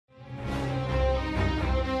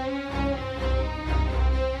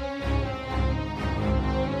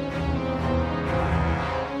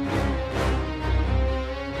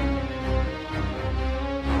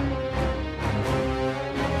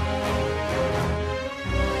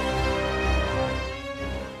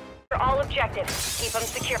objective. Keep them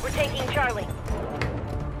secure. We're taking Charlie.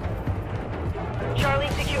 Charlie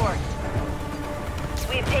secure.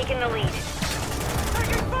 We've taken the lead.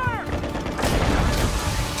 Taking fire!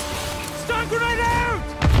 Stun grenade out!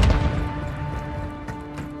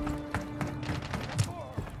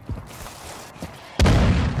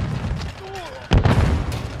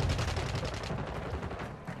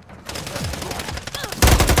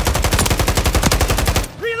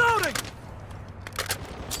 Reloading!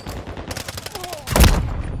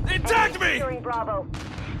 They attacked me! Securing Bravo.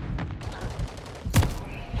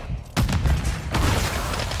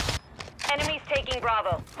 Enemies taking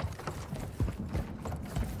Bravo.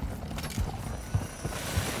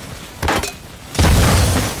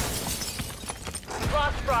 We've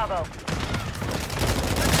lost Bravo.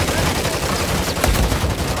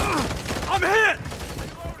 I'm hit!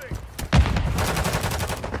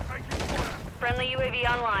 Friendly UAV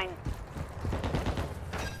online.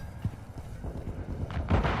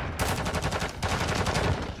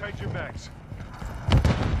 Change your max.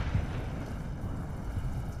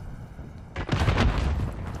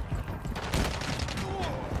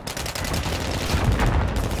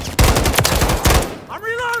 I'm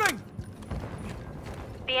reloading!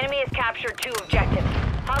 The enemy has captured 2 objectives.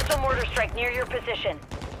 Hostile mortar strike near your position.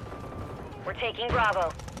 We're taking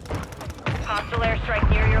Bravo. Hostile airstrike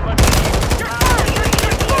near your location.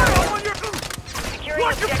 Securing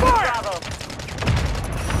Watch your objective fire! Bravo.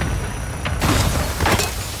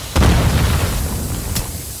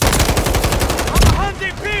 I'm behind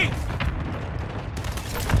DP!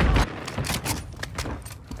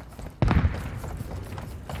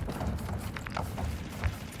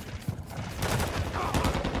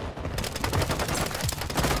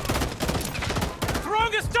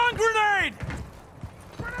 Throwing a stun grenade!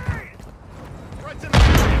 Grenade! Right in the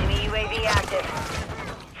Enemy UAV active.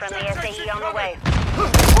 Friendly SAE on the way.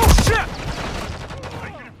 Oh shit!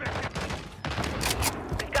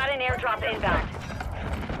 We've got an airdrop inbound.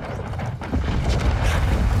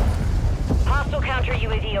 Hostile counter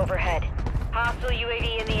UAV overhead. Hostile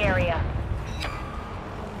UAV in the area.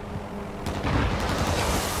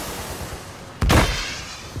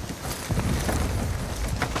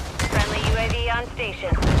 Friendly UAV on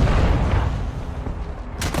station.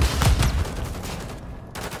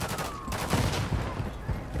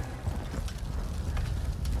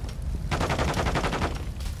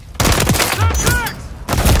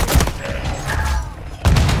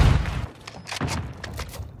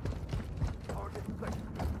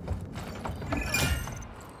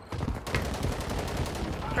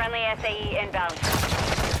 Friendly SAE inbound.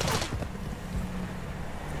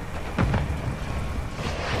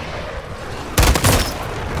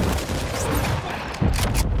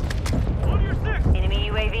 On your six! Enemy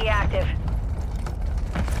UAV active.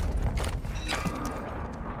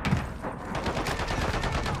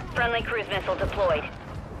 Friendly cruise missile deployed.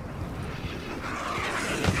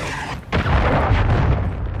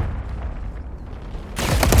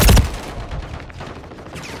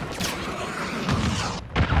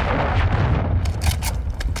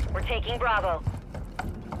 We're taking Bravo.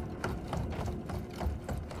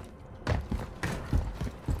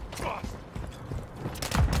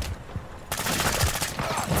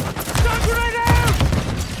 Stun grenade out!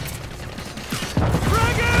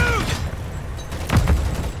 Frag out!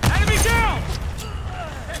 Enemy down!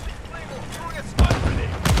 Throwing a stun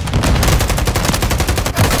grenade!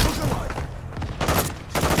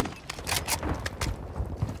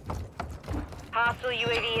 Hostile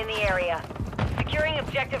UAV in the area. Securing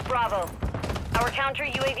objective Bravo. Our counter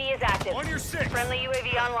UAV is active. On your six! Friendly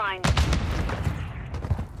UAV online.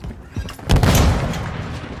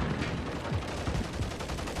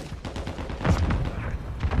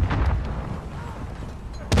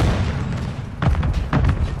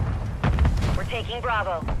 We're taking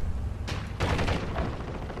Bravo.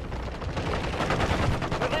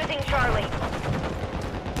 We're losing Charlie.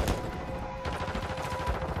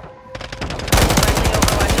 Friendly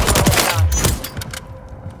Overwatch control lost.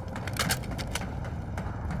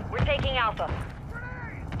 We're taking Alpha.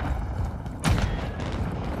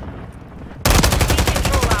 We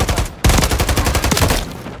control Alpha.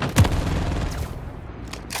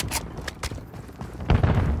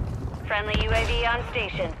 Friendly UAV on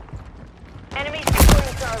station. Enemy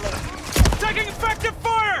securing Charlie. Taking effective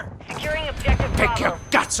fire! Securing objective Bravo. Take your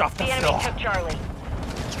guts off the The enemy floor! took Charlie.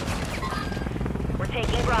 We're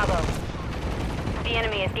taking Bravo. The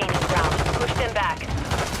enemy is gaining ground. Push them back.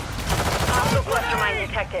 Hostile cluster mine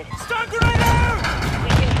detected. Stun grenade out! We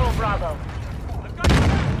control Bravo.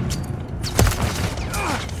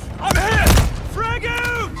 I'm hit! Frag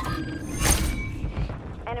out!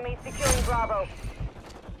 Enemy securing Bravo.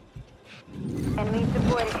 Enemies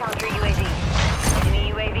deployed to counter UAV.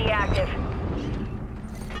 Enemy UAV active.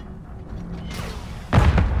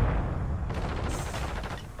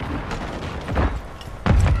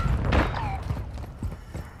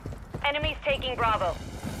 Enemies taking Bravo.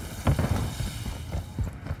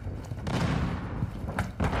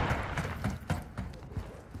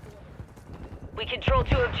 We control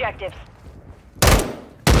 2 objectives.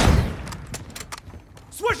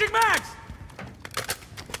 Switching mags!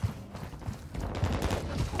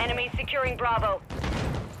 Enemies securing Bravo.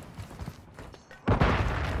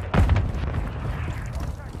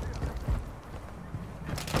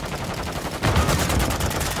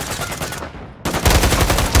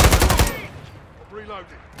 Reloading.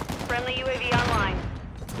 Friendly UAV online.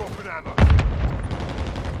 Dropping ammo.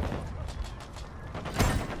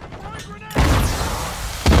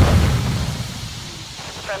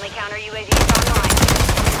 Friendly counter UAV is online.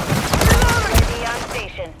 UAV on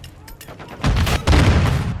station.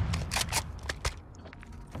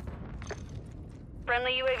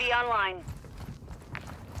 Friendly UAV online.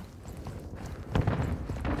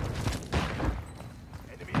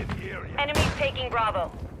 Enemy in the area. Enemies taking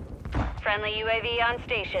Bravo. Friendly UAV on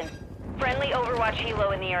station. Friendly Overwatch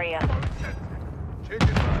helo in the area.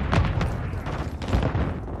 Changing back.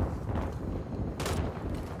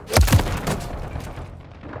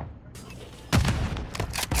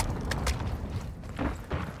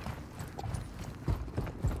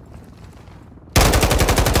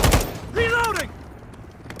 Reloading!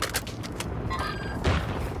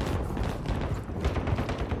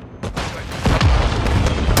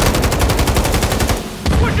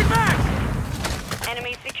 Switching mags!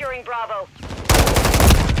 Enemies securing Bravo.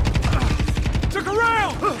 Took a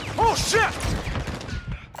rail! Oh shit!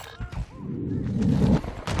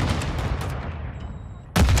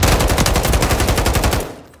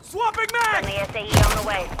 Swapping mags! Friendly SAE on the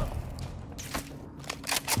way.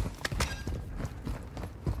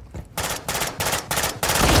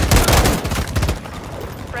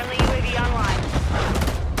 Friendly UAV online.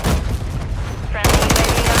 Friendly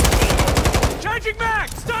UAV on station. Changing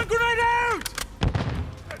mags! Stun grenade out!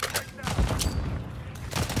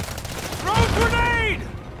 Throw grenade!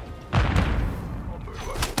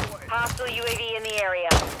 Hostile UAV in the area.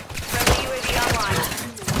 Friendly UAV online.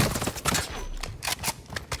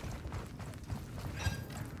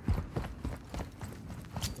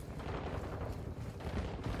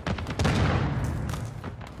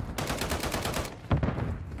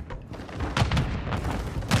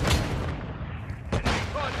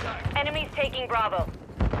 Enemies taking Bravo.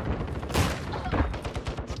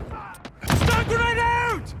 Stun grenade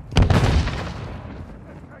out!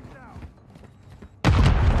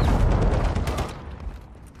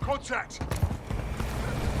 Contact!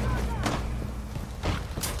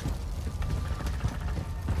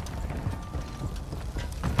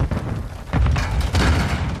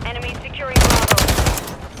 Enemies securing Bravo.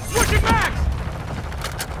 Switching mags!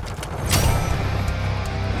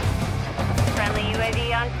 Friendly UAV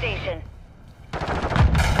on station.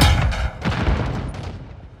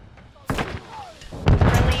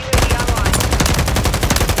 Friendly UAV online.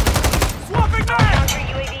 Swapping mags! Counter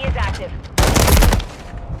UAV is active.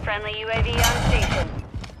 Friendly UAV on station.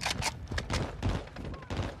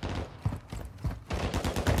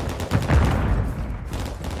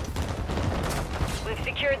 We've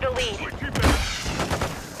secured the lead.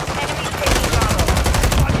 Enemies taking Bravo.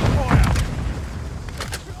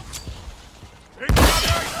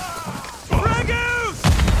 Dragoons!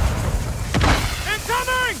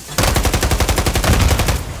 Incoming!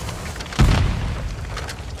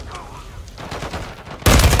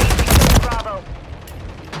 Bravo.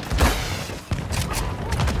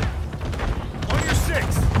 On your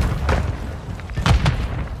 6!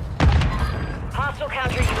 Hostile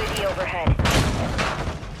counter UAV overhead.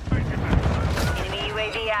 Enemy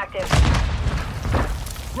UAV active.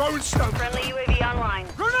 Throwing stone. Friendly UAV online.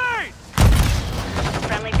 Grenade!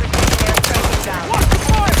 Friendly precision airstrike inbound. Watch the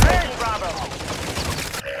fire! Taking Bravo.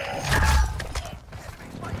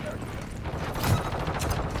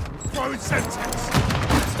 Throwing sentence.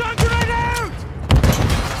 Stun grenade out!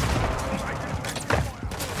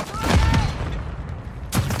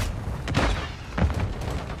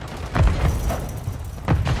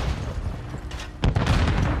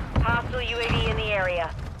 Hostile UAV in the area.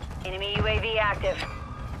 Enemy UAV active.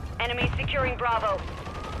 Enemy securing Bravo.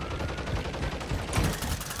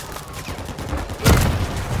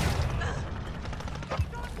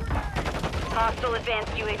 Hostile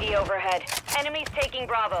advanced UAV overhead. Enemies taking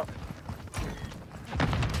Bravo.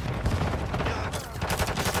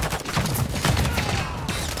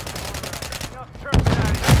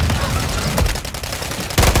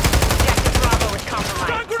 Objective Bravo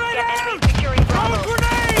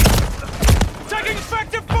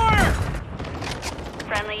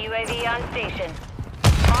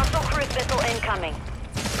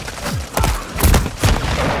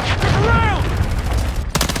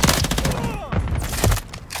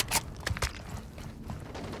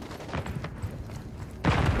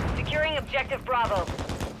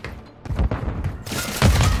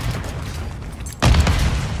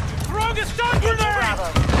Throwing a stun Taking grenade! Bravo.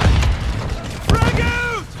 Frag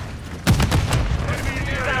out! Enemy in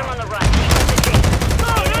the Got him area! on the run. Keep up the chase.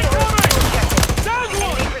 No, Enemy they're holds coming! two objectives. Down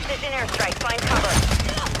one! Enemy precision airstrike. Find cover.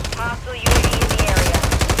 Hostile UAV in the area.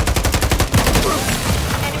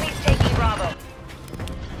 Enemies taking Bravo.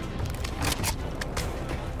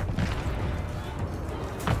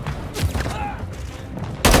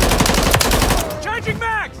 Changing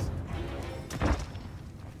max!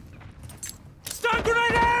 Stun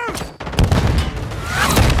grenade out!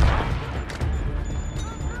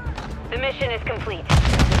 The mission is complete.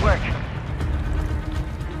 Good work.